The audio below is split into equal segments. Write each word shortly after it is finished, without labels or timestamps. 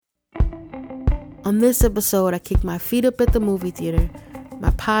On this episode, I kick my feet up at the movie theater. My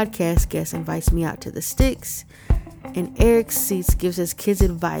podcast guest invites me out to the sticks. And Eric Seats gives his kids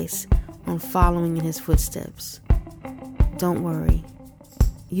advice on following in his footsteps. Don't worry.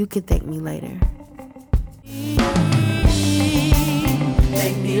 You can thank me later.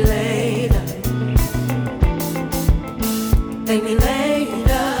 Thank me later. Thank me later.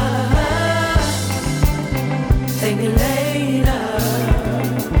 Thank me later.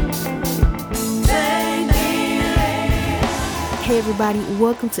 Hey everybody,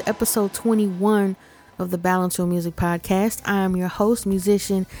 welcome to episode 21 of the Balance Room Music Podcast. I am your host,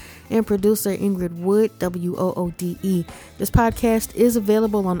 musician, and producer Ingrid Wood, Woode. This podcast is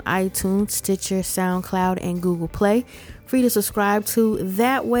available on iTunes, Stitcher, SoundCloud, and Google Play. Free to subscribe to.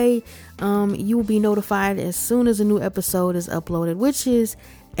 That way, you will be notified as soon as a new episode is uploaded, which is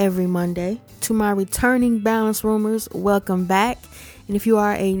every Monday. To my returning Balance Roomers, welcome back. And if you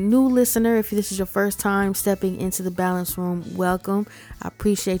are a new listener, if this is your first time stepping into the Balance Room, welcome. I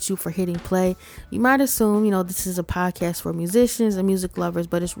appreciate you for hitting play. You might assume, this is a podcast for musicians and music lovers,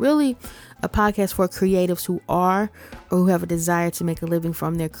 but it's really a podcast for creatives who are or who have a desire to make a living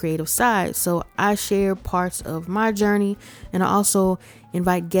from their creative side. So I share parts of my journey, and I also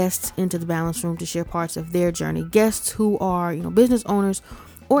invite guests into the Balance Room to share parts of their journey. Guests who are, business owners,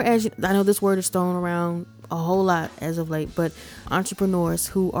 or I know this word is thrown around a whole lot as of late, but entrepreneurs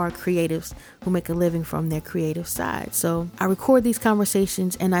who are creatives who make a living from their creative side. So I record these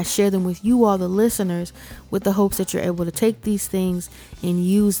conversations and I share them with you all, the listeners, with the hopes that you're able to take these things and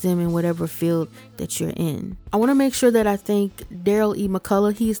use them in whatever field that you're in. I want to make sure that I thank Daryl E.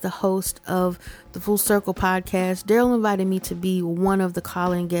 McCullough. He's the host of the Full Circle podcast. Daryl invited me to be one of the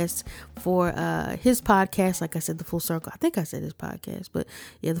call-in guests for his podcast. Like I said, the Full Circle. I think I said his podcast, but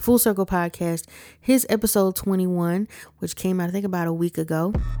yeah, the Full Circle podcast. His episode 21, which came out, I think, about a week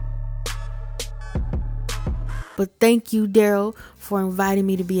ago. But thank you, Daryl, for inviting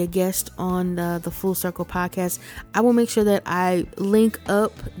me to be a guest on the Full Circle podcast. I will make sure that I link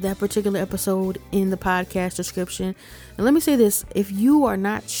up that particular episode in the podcast description. And let me say this, if you are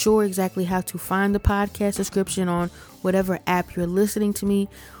not sure exactly how to find the podcast description on whatever app you're listening to me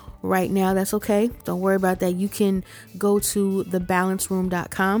right now, that's okay. Don't worry about that. You can go to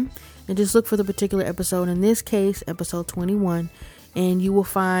thebalanceroom.com and just look for the particular episode. In this case, episode 21. And you will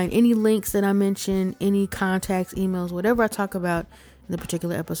find any links that I mention, any contacts, emails, whatever I talk about in the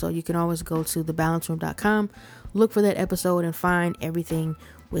particular episode. You can always go to thebalanceroom.com, look for that episode, and find everything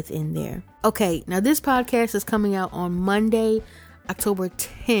within there. Okay, now this podcast is coming out on Monday, October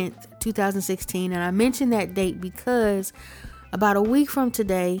 10th, 2016. And I mentioned that date because about a week from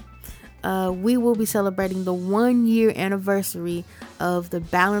today, we will be celebrating the 1-year anniversary of the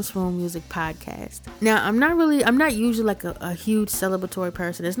Balance Room Music Podcast. Now, I'm not usually like a huge celebratory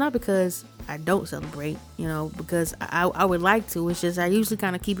person. It's not because I don't celebrate, because I would like to. It's just I usually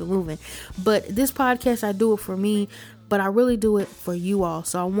kind of keep it moving. But this podcast, I do it for me, but I really do it for you all.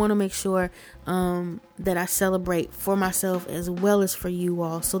 So I want to make sure that I celebrate for myself as well as for you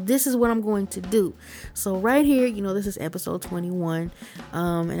all. So this is what I'm going to do. So right here, this is episode 21.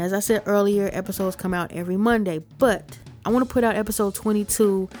 And as I said earlier, episodes come out every Monday. But I want to put out episode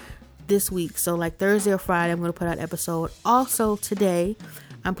 22 this week. So like Thursday or Friday, I'm going to put out episode. Also today,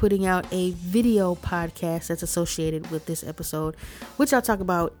 I'm putting out a video podcast that's associated with this episode, which I'll talk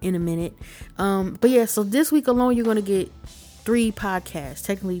about in a minute. But yeah, so this week alone, you're going to get 3 podcasts,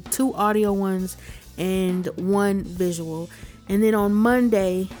 technically 2 audio ones and 1 visual. And then on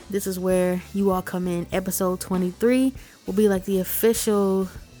Monday, this is where you all come in. Episode 23 will be like the official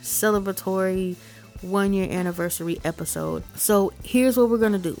celebratory 1-year anniversary episode. So here's what we're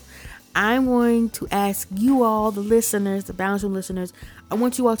going to do. I'm going to ask you all, the listeners, the Balance Room listeners, I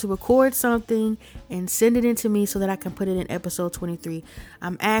want you all to record something and send it in to me so that I can put it in episode 23.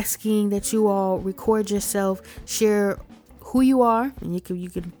 I'm asking that you all record yourself, share who you are, and you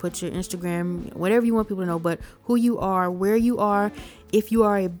can put your Instagram, whatever you want people to know, but who you are, where you are. If you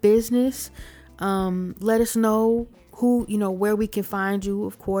are a business, let us know who, where we can find you,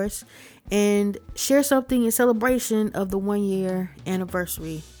 of course, and share something in celebration of the 1-year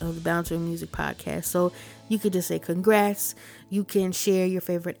anniversary of the Balance Room Music Podcast. So you could just say congrats. You can share your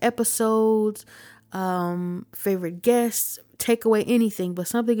favorite episodes, favorite guests, take away anything, but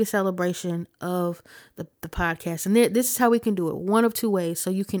something in celebration of the podcast. And this is how we can do it. One of 2 ways. So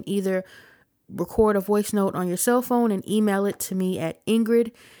you can either record a voice note on your cell phone and email it to me at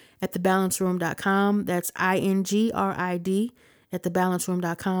ingrid@thebalanceroom.com. That's INGRID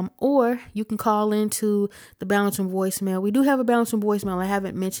 @thebalanceroom.com, or you can call into the Balance Room voicemail. We do have a Balance Room voicemail. I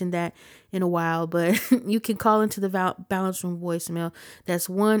haven't mentioned that in a while, but you can call into the Balance Room voicemail. That's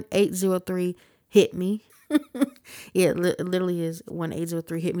 1-803 hit me. Yeah, it literally is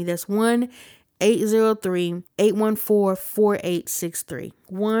 1-803 hit me. That's 1-803-814-4863.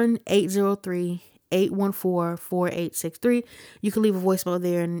 1-803-814-4863. You can leave a voicemail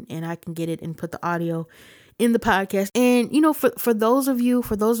there and I can get it and put the audio in the podcast. And, for those of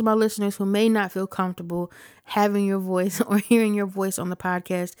my listeners who may not feel comfortable having your voice or hearing your voice on the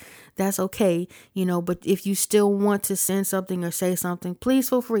podcast, that's okay, but if you still want to send something or say something, please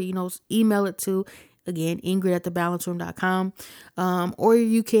feel free, email it to, again, Ingrid@thebalanceroom.com. Or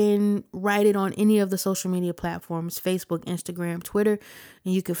you can write it on any of the social media platforms, Facebook, Instagram, Twitter.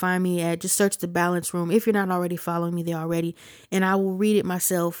 And you can find me just search The Balance Room if you're not already following me there already. And I will read it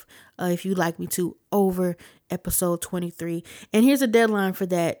myself, if you'd like me to, over episode 23. And here's a deadline for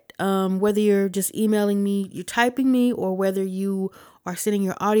that. Whether you're just emailing me, you're typing me, or whether you are sending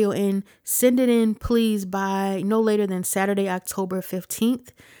your audio in, send it in, please, by no later than Saturday, October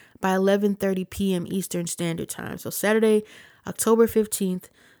 15th. By 11:30 p.m. Eastern Standard Time. So Saturday, October 15th,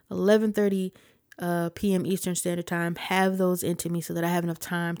 11:30 p.m. Eastern Standard Time. Have those into me so that I have enough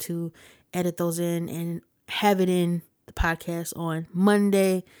time to edit those in and have it in the podcast on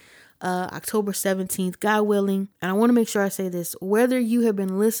Monday, October 17th, God willing. And I want to make sure I say this, whether you have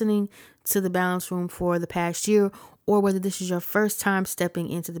been listening to The Balance Room for the past year or whether this is your first time stepping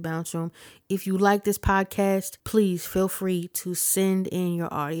into The Balance Room, if you like this podcast, please feel free to send in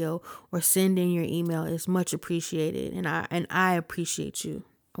your audio or send in your email. It's much appreciated, and I appreciate you.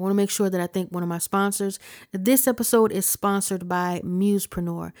 I want to make sure that I thank one of my sponsors. This episode is sponsored by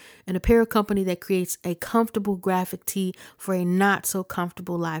Musepreneur, an apparel company that creates a comfortable graphic tee for a not so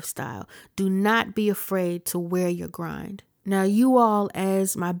comfortable lifestyle. Do not be afraid to wear your grind. Now, you all,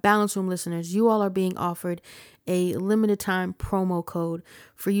 as my Balance Room listeners, you all are being offered a limited time promo code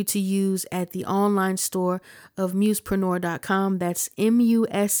for you to use at the online store of musepreneur.com. That's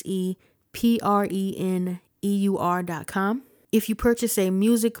MUSEPRENEUR.com. If you purchase a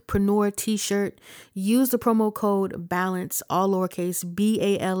Musepreneur t-shirt, use the promo code BALANCE, all lowercase,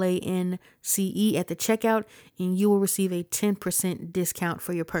 BALANCE at the checkout, and you will receive a 10% discount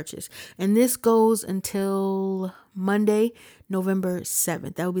for your purchase. And this goes until Monday, November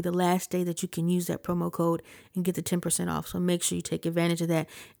 7th. That will be the last day that you can use that promo code and get the 10% off. So make sure you take advantage of that.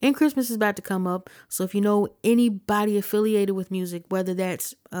 And Christmas is about to come up. So if you know anybody affiliated with music, whether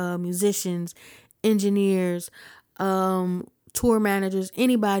that's musicians, engineers, tour managers,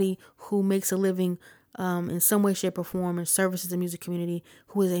 anybody who makes a living in some way, shape, or form and services the music community,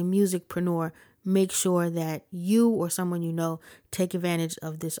 who is a musicpreneur, make sure that you or someone you know take advantage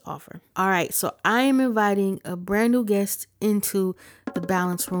of this offer. All right, so I am inviting a brand new guest into the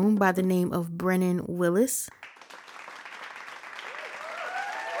Balance Room by the name of Brennan Willis.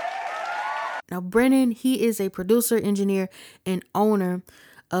 Now, Brennan, he is a producer, engineer, and owner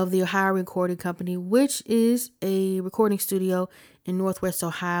of the Ohio Recording Company, which is a recording studio in Northwest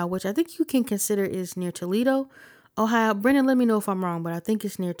Ohio, which I think you can consider is near Toledo, Ohio. Brennan, let me know if I'm wrong, but I think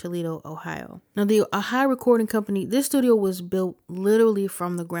it's near Toledo, Ohio. Now, the Ohio Recording Company, this studio was built literally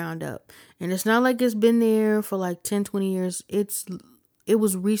from the ground up. And it's not like it's been there for like 10, 20 years. It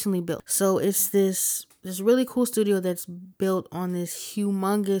was recently built. So it's this really cool studio that's built on this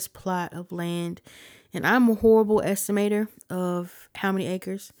humongous plot of land. And I'm a horrible estimator of how many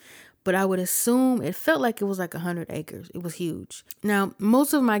acres, but I would assume it felt like it was like 100 acres. It was huge. Now,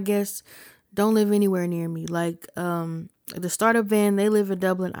 most of my guests don't live anywhere near me. Like the startup van, they live in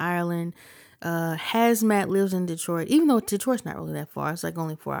Dublin, Ireland. Hazmat lives in Detroit, even though Detroit's not really that far. It's like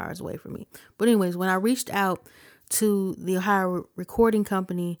only 4 hours away from me. But anyways, when I reached out to the Ohio Recording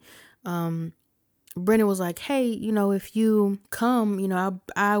Company, Brennan was like, hey, if you come,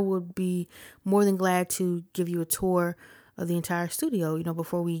 I would be more than glad to give you a tour of the entire studio,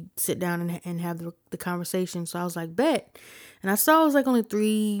 before we sit down and have the conversation. So I was like, bet. And I saw it was like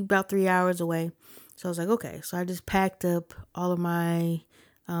only about 3 hours away. So I was like, okay. So I just packed up all of my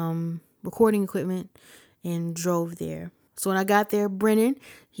recording equipment and drove there. So when I got there, Brennan,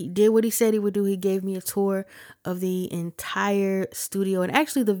 he did what he said he would do. He gave me a tour of the entire studio. And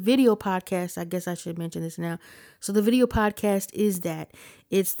actually the video podcast, I guess I should mention this now. So the video podcast is that.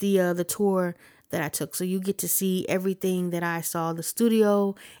 It's the tour that I took. So you get to see everything that I saw, the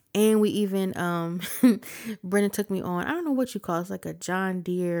studio. And we even, Brennan took me on, I don't know what you call it. It's like a John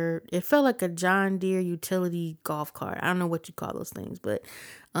Deere. It felt like a John Deere utility golf cart. I don't know what you call those things, but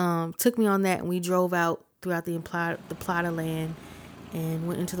took me on that. And we drove out throughout the plot of land and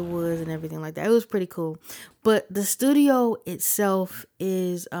went into the woods and everything like that. It was pretty cool. But the studio itself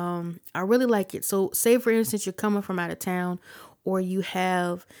is, I really like it. So say for instance, you're coming from out of town or you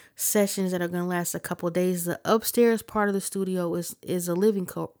have sessions that are going to last a couple of days, the upstairs part of the studio is a living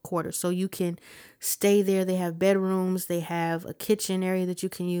quarter. So you can stay there. They have bedrooms. They have a kitchen area that you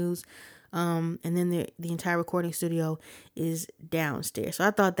can use. And then the entire recording studio is downstairs. So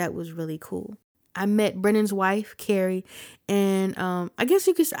I thought that was really cool. I met Brennan's wife, Carrie, and I guess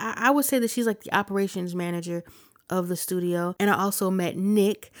I would say that she's like the operations manager of the studio. And I also met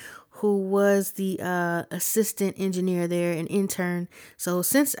Nick, who was the assistant engineer there, an intern. So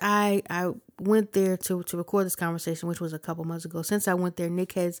since I went there to record this conversation, which was a couple months ago, since I went there,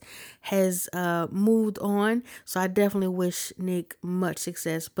 Nick has moved on. So I definitely wish Nick much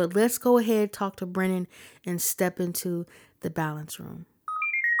success. But let's go ahead, talk to Brennan, and step into the balance room.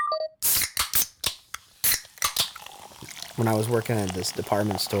 When I was working at this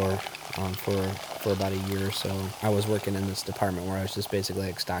department store for about a year or so, I was working in this department where I was just basically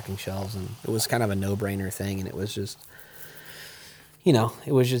like stocking shelves, and it was kind of a no-brainer thing, and it was just,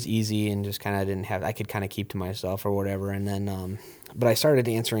 it was just easy and just kind of I could kind of keep to myself or whatever. And then, but I started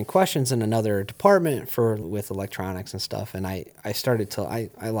answering questions in another department with electronics and stuff, and I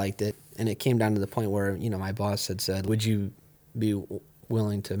liked it, and it came down to the point where, my boss had said, would you be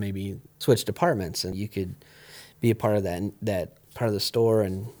willing to maybe switch departments, and you could be a part of that part of the store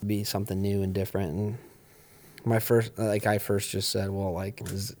and be something new and different. And I first just said, well, like,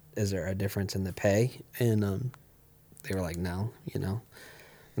 is there a difference in the pay? And they were like, no, And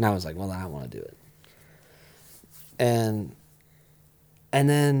I was like, well, then I want to do it. And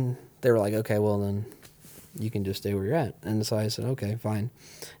then they were like, okay, well, then you can just stay where you're at. And so I said, okay, fine.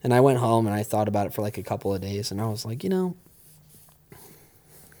 And I went home and I thought about it for like a couple of days, and I was like,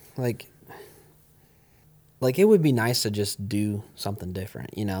 like it would be nice to just do something different,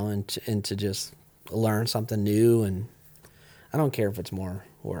 and to just learn something new. And I don't care if it's more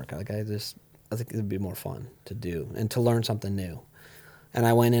work. Like I think it'd be more fun to do and to learn something new. And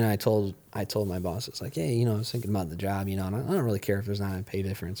I went in and I told my boss, it's like, hey, I was thinking about the job, and I don't really care if there's not a pay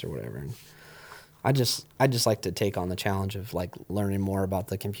difference or whatever. And I just like to take on the challenge of like learning more about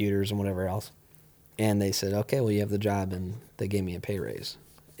the computers and whatever else. And they said, okay, well, you have the job, and they gave me a pay raise.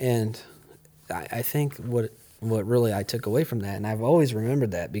 And I think what really I took away from that, and I've always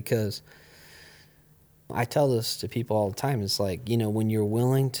remembered that, because I tell this to people all the time, it's like, when you're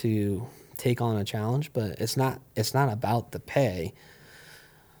willing to take on a challenge, but it's not about the pay.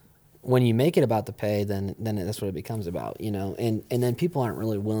 When you make it about the pay, then that's what it becomes about, and then people aren't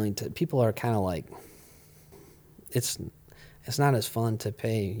really willing to, people are kind of like, it's not as fun to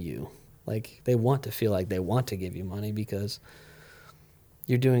pay you. Like, they want to feel like they want to give you money because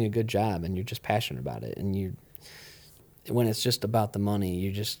you're doing a good job and you're just passionate about it. And when it's just about the money,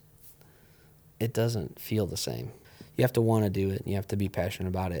 it doesn't feel the same. You have to want to do it, and you have to be passionate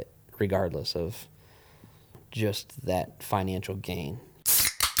about it regardless of just that financial gain.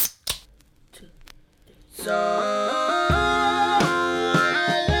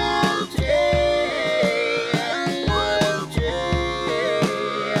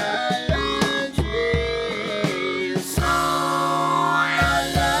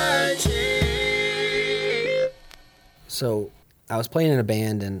 So I was playing in a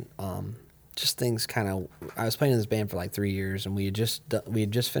band, and just things kind of, I was playing in this band for like 3 years, and we had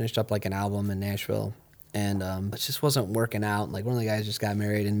just finished up like an album in Nashville, and it just wasn't working out. Like, one of the guys just got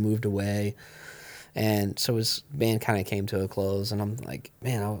married and moved away, and so his band kind of came to a close, and I'm like,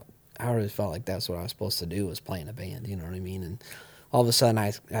 man, I always felt like that's what I was supposed to do, was play in a band, you know what I mean? And all of a sudden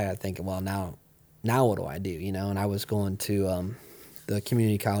I got thinking, well, now what do I do, And I was going to the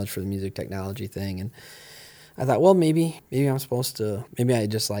community college for the music technology thing, and I thought, well, maybe I'm supposed to, maybe I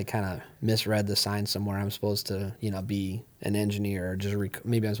just like kind of misread the sign somewhere. I'm supposed to, be an engineer, or just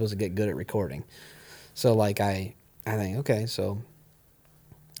maybe I'm supposed to get good at recording. So like I think, okay, so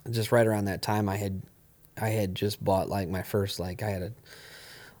just right around that time, I had just bought like my first, like, I had a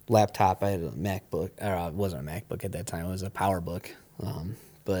laptop, I had a MacBook, or it wasn't a MacBook at that time, it was a PowerBook, and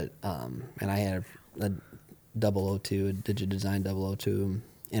I had a 002, a DigiDesign 002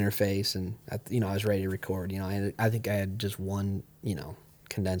 interface, and I was ready to record. I think I had just one,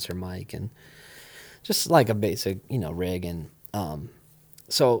 condenser mic and just like a basic, rig, and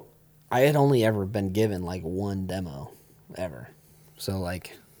so I had only ever been given like one demo ever. So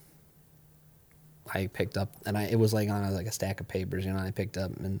like I picked up, and it was like on like a stack of papers, I picked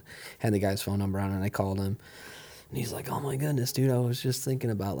up and had the guy's phone number on it, and I called him, and he's like, oh my goodness, dude, I was just thinking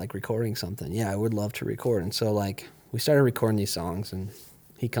about like recording something. Yeah, I would love to record. And so like we started recording these songs, and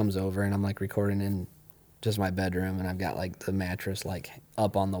he comes over, and I'm like recording in just my bedroom, and I've got like the mattress like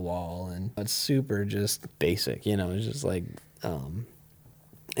up on the wall, and it's super just basic, it's just like, and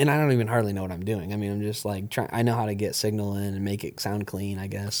and I don't even hardly know what I'm doing. I mean, I'm just like I know how to get signal in and make it sound clean, I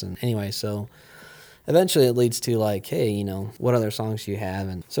guess. And anyway, so eventually it leads to like, hey, you know, what other songs do you have?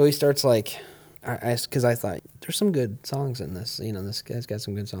 And so he starts like, because I thought there's some good songs in this, you know, this guy's got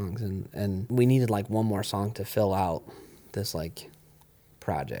some good songs, and we needed like one more song to fill out this like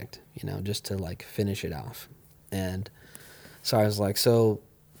project, you know, just to like finish it off. And so I was like, so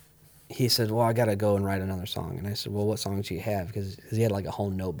he said, well, I got to go and write another song. And I said, well, what songs do you have? Because he had like a whole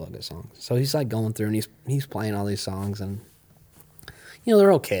notebook of songs. So he's like going through and he's playing all these songs, and you know,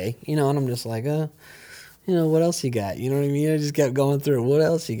 they're okay, you know, and I'm just like, you know, what else you got? You know what I mean? I just kept going through, what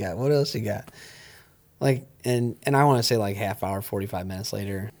else you got? What else you got? Like, and I want to say like half hour, 45 minutes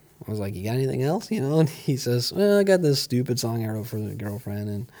later, I was like, you got anything else? You know, and he says, well, I got this stupid song I wrote for the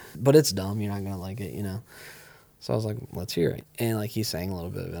girlfriend, but it's dumb. You're not going to like it, you know? So I was like, let's hear it. And like, he sang a little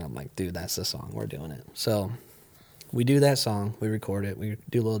bit of it. I'm like, dude, that's the song. We're doing it. So we do that song. We record it. We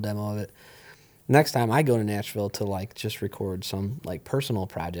do a little demo of it. Next time I go to Nashville to like just record some like personal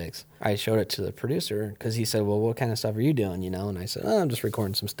projects, I showed it to the producer because he said, well, what kind of stuff are you doing, you know? And I said, I'm just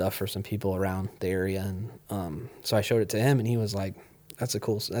recording some stuff for some people around the area. And so I showed it to him, and he was like, that's a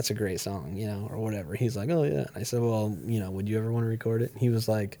great song, you know, or whatever. He's like, oh yeah. And I said, well, you know, would you ever want to record it? And he was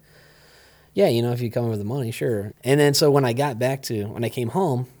like, yeah, you know, if you come with the money, sure. And then so when I came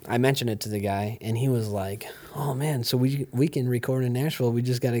home, I mentioned it to the guy, and he was like, oh man, so we can record in Nashville. We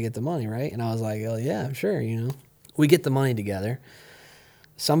just got to get the money, right? And I was like, oh yeah, sure, you know. We get the money together.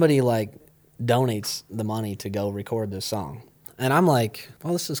 Somebody like donates the money to go record this song. And I'm like,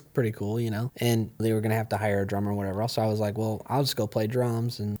 well, this is pretty cool, you know. And they were going to have to hire a drummer or whatever else. So I was like, well, I'll just go play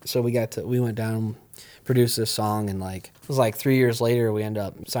drums. And so we went down, produced this song, and like, it was like 3 years later, we ended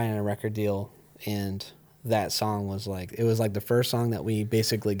up signing a record deal. And that song was like, it was like the first song that we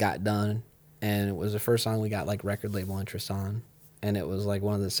basically got done. And it was the first song we got like record label interest on. And it was like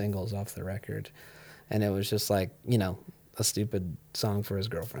one of the singles off the record. And it was just like, you know, a stupid song for his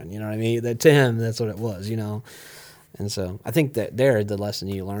girlfriend. You know what I mean? That to him, that's what it was, you know. And so I think that the lesson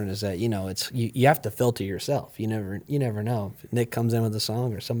you learn is that, you know, it's you have to filter yourself. You never know. If Nick comes in with a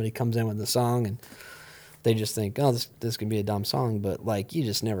song or somebody comes in with a song and they just think, oh, this could be a dumb song, but like you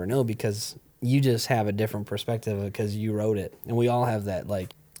just never know because you just have a different perspective because you wrote it. And we all have that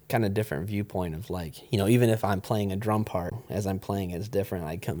like kind of different viewpoint of like, you know, even if I'm playing a drum part, as I'm playing it's different.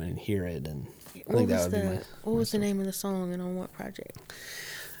 I come in and hear it, and I think that would be what was the name of the song and on what project?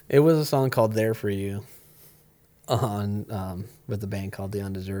 It was a song called "There for You" on with a band called The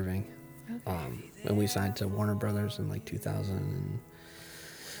Undeserving. Okay. And we signed to Warner Brothers in like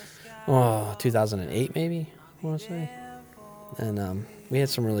 2008 maybe, I want to say. And we had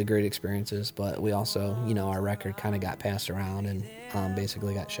some really great experiences, but we also, you know, our record kind of got passed around and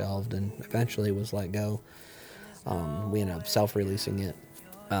basically got shelved and eventually was let go. We ended up self-releasing it,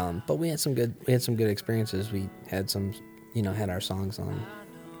 but we had some good experiences. We had some, you know, had our songs on a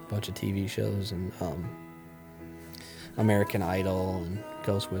bunch of TV shows and American Idol and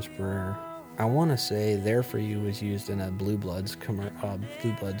Ghost Whisperer. I want to say "There for You" was used in a Blue Bloods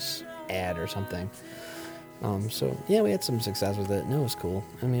ad or something. So yeah, we had some success with it, and it was cool.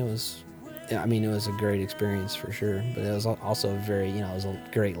 I mean, it was a great experience for sure. But it was also it was a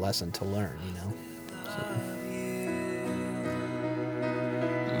great lesson to learn, you know. So.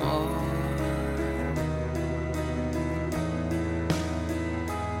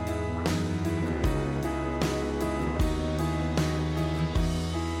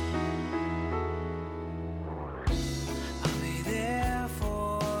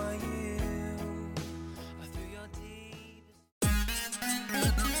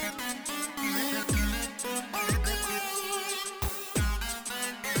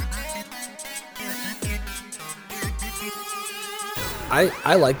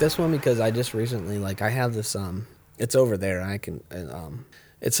 I like this one because I just recently, like, I have this, it's over there.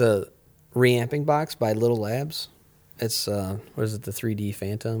 It's a reamping box by Little Labs. It's, what is it, the 3D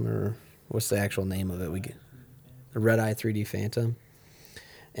Phantom, or what's the actual name of it? The Red Eye 3D Phantom.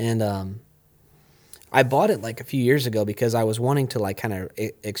 And, I bought it, like, a few years ago because I was wanting to, like, kind of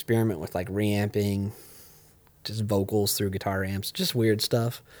experiment with, like, reamping just vocals through guitar amps, just weird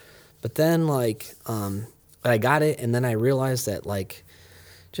stuff. But then, like, I got it, and then I realized that, like,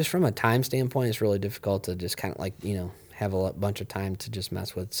 just from a time standpoint, it's really difficult to just kind of, like, you know, have a bunch of time to just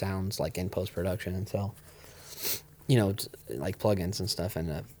mess with sounds, like, in post-production. And so, you know, like, plugins and stuff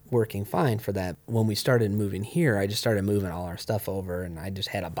ended up working fine for that. When we started moving here, I just started moving all our stuff over, and I just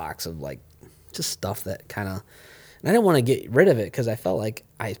had a box of, like, just stuff that kind of... And I didn't want to get rid of it because I felt like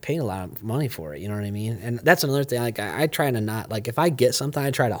I paid a lot of money for it, you know what I mean? And that's another thing. Like, I try to not... Like, if I get something,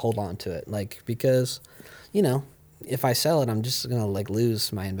 I try to hold on to it, like, because... You know, if I sell it, I'm just gonna like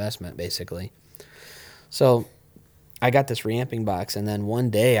lose my investment basically. So I got this reamping box, and then one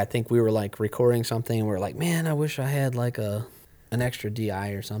day I think we were like recording something, and we were like, man, I wish I had like an extra DI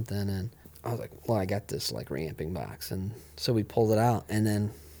or something. And I was like, well, I got this like reamping box, and so we pulled it out, and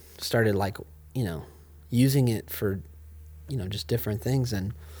then started like, using it for, just different things.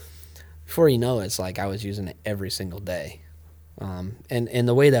 And before you know it, it's like I was using it every single day. And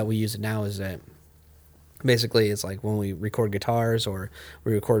the way that we use it now is that basically it's like when we record guitars or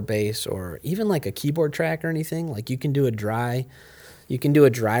we record bass or even like a keyboard track or anything, like you can do a dry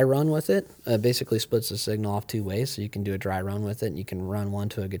run with it. Basically splits the signal off two ways, so you can do a dry run with it, and you can run one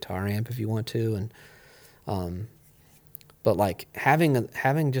to a guitar amp if you want to. And but like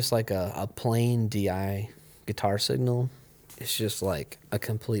having just like a plain DI guitar signal, it's just like a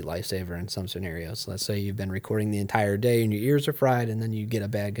complete lifesaver in some scenarios. Let's say you've been recording the entire day and your ears are fried, and then you get a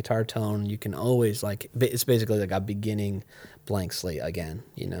bad guitar tone. You can always it's basically like a beginning blank slate again,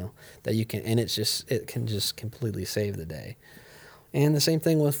 that you can, and it can just completely save the day. And the same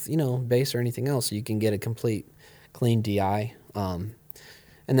thing with, bass or anything else. You can get a complete clean DI. And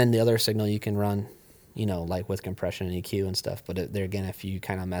then the other signal you can run, like with compression and EQ and stuff. But there again, if you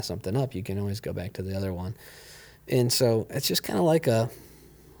kind of mess something up, you can always go back to the other one. And so it's just kind of like a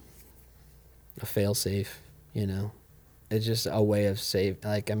fail-safe, It's just a way of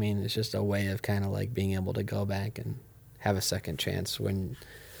it's just a way of kind of like being able to go back and have a second chance when,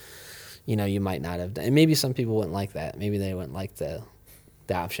 you might not have done. And maybe some people wouldn't like that. Maybe they wouldn't like the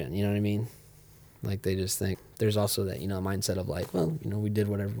option, you know what I mean? Like they just think there's also that, mindset of like, well, we did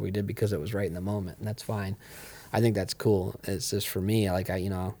whatever we did because it was right in the moment, and that's fine. I think that's cool. It's just for me,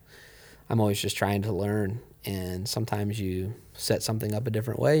 I'm always just trying to learn. And sometimes you set something up a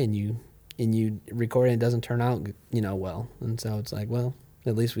different way and you record it and it doesn't turn out, well. And so it's like, well,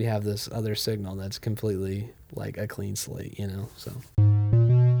 at least we have this other signal that's completely like a clean slate, so.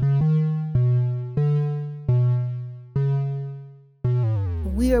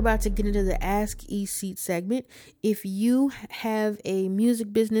 We are about to get into the Ask E-Seat segment. If you have a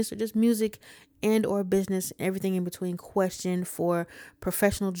music business or just music and or business, everything in between question for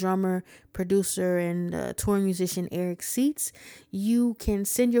professional drummer, producer, and touring musician Eric Seats, you can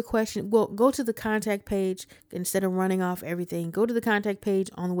send your question. Well, go to the contact page instead of running off everything. Go to the contact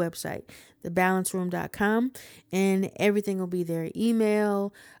page on the website, thebalanceroom.com, and everything will be there.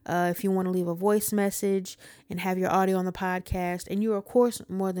 Email, if you want to leave a voice message and have your audio on the podcast. And you're, of course,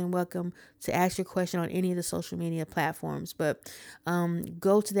 more than welcome to ask your question on any of the social media platforms. But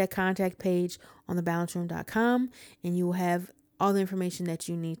go to that contact page on thebalanceroom.com, and you will have all the information that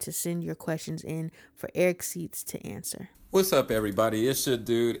you need to send your questions in for Eric Seats to answer. What's up, everybody? It's your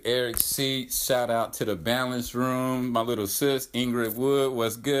dude, Eric Seats. Shout out to the Balance Room. My little sis, Ingrid Wood,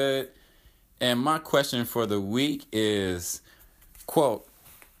 what's good? And my question for the week is, quote,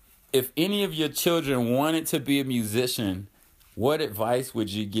 if any of your children wanted to be a musician, what advice would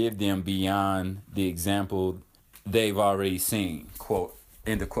you give them beyond the example they've already seen? Quote,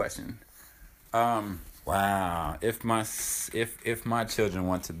 end of question. Wow. If my children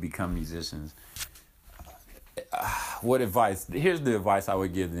want to become musicians, what advice? Here's the advice I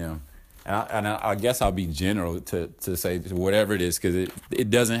would give them. And I guess I'll be general to say whatever it is, because it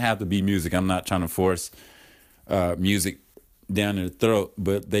doesn't have to be music. I'm not trying to force music down their throat,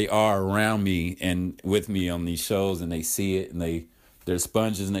 but they are around me and with me on these shows, and they see it, and they're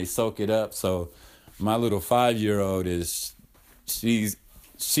sponges and they soak it up. So my little 5-year-old if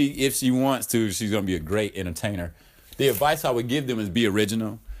she wants to, she's gonna be a great entertainer. The advice I would give them is be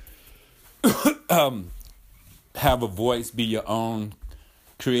original. Have a voice, be your own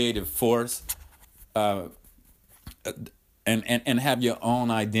creative force, and have your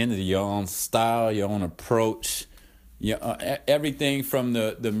own identity, your own style, your own approach, everything from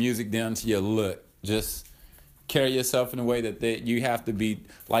the music down to your look. Just carry yourself in a way that you have to be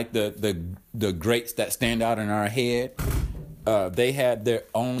like the greats that stand out in our head. They had their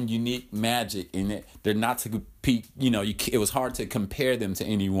own unique magic in it. They're not to compete. It was hard to compare them to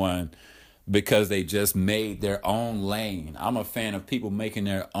anyone, because they just made their own lane. I'm a fan of people making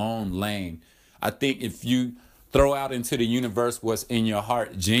their own lane. I think if you throw out into the universe what's in your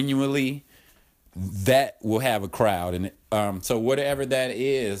heart genuinely, that will have a crowd. And so whatever that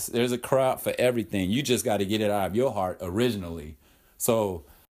is, there's a crowd for everything. You just got to get it out of your heart originally. So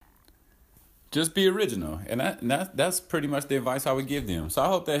just be original. And that's pretty much the advice I would give them. So I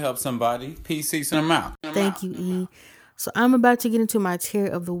hope that helps somebody. Peace, and I'm out. Thank you, E. So I'm about to get into my tier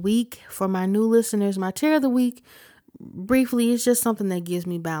of the week. For my new listeners, my tier of the week, briefly, is just something that gives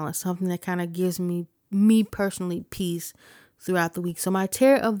me balance, something that kind of gives me personally peace throughout the week. So my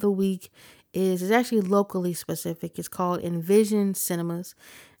tier of the week is actually locally specific. It's called Envision Cinemas.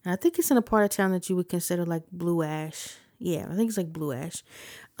 And I think it's in a part of town that you would consider like Blue Ash. Yeah, I think it's like Blue Ash.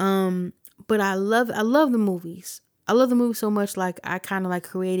 But I love the movies. I love the movie so much, like I kind of like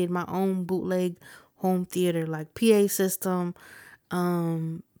created my own bootleg home theater, like PA system,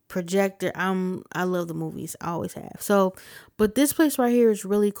 projector. I love the movies. I always have. So, but this place right here is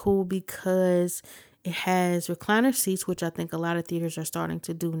really cool because it has recliner seats, which I think a lot of theaters are starting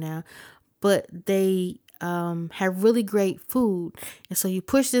to do now. But they have really great food. And so you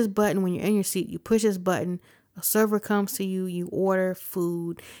push this button when you're in your seat. You push this button. A server comes to you. You order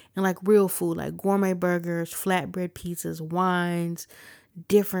food, and like real food, like gourmet burgers, flatbread pizzas, wines,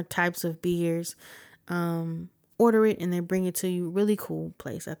 different types of beers. Order it and they bring it to you. Really cool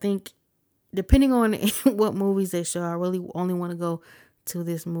place. I think depending on what movies they show, I really only want to go to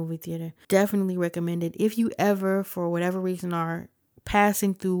this movie theater. Definitely recommend it. If you ever, for whatever reason, are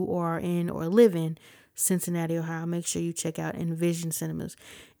passing through or are in or live in Cincinnati, Ohio, make sure you check out Envision Cinemas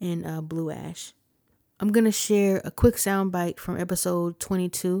in Blue Ash. I'm going to share a quick soundbite from episode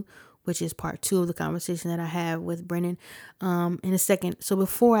 22, which is part 2 of the conversation that I have with Brennan in a second. So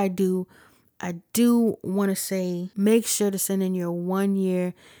before I do want to say, make sure to send in your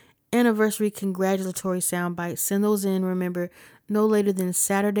 1-year anniversary congratulatory soundbites. Send those in, remember, no later than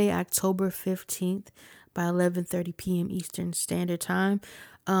Saturday, October 15th by 11:30 p.m. Eastern Standard Time.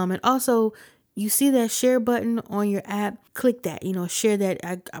 And also, you see that share button on your app, click that, share that.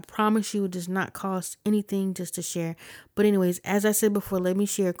 I promise you it does not cost anything just to share. But anyways, as I said before, let me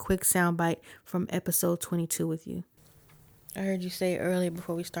share a quick soundbite from episode 22 with you. I heard you say earlier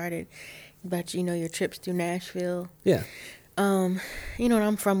before we started about, your trips through Nashville. Yeah. I'm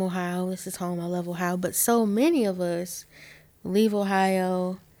from Ohio. This is home. I love Ohio. But so many of us leave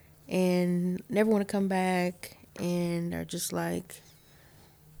Ohio and never want to come back and are just like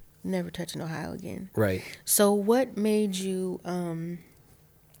never touching Ohio again. Right. So what made you want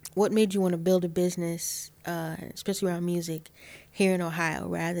to build a business, especially around music, here in Ohio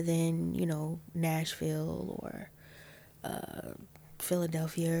rather than, Nashville or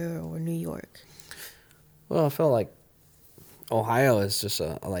Philadelphia or New York? Well, I felt like Ohio is just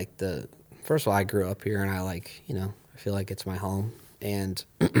first of all, I grew up here and I feel like it's my home. And,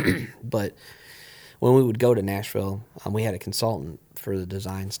 but when we would go to Nashville, we had a consultant for the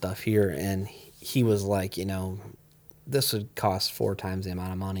design stuff here. And he was like, this would cost 4 times the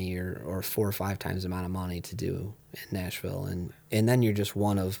amount of money or 4 or 5 times the amount of money to do in Nashville. And then you're just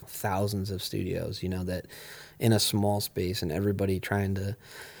one of thousands of studios, that in a small space and everybody trying to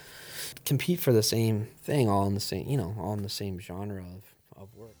compete for the same thing, all in the same genre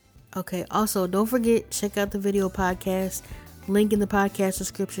of work. Okay. Also, don't forget, check out the video podcast, link in the podcast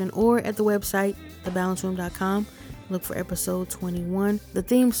description or at the website, thebalanceroom.com. Look for episode 21. The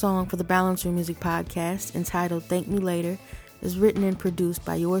theme song for the Balance Room Music Podcast, entitled Thank Me Later, is written and produced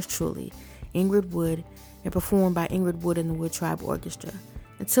by yours truly, Ingrid Wood, and performed by Ingrid Wood and the Wood Tribe Orchestra.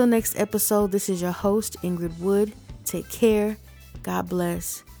 Until next episode, this is your host, Ingrid Wood. Take care, God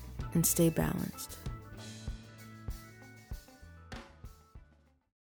bless, and stay balanced.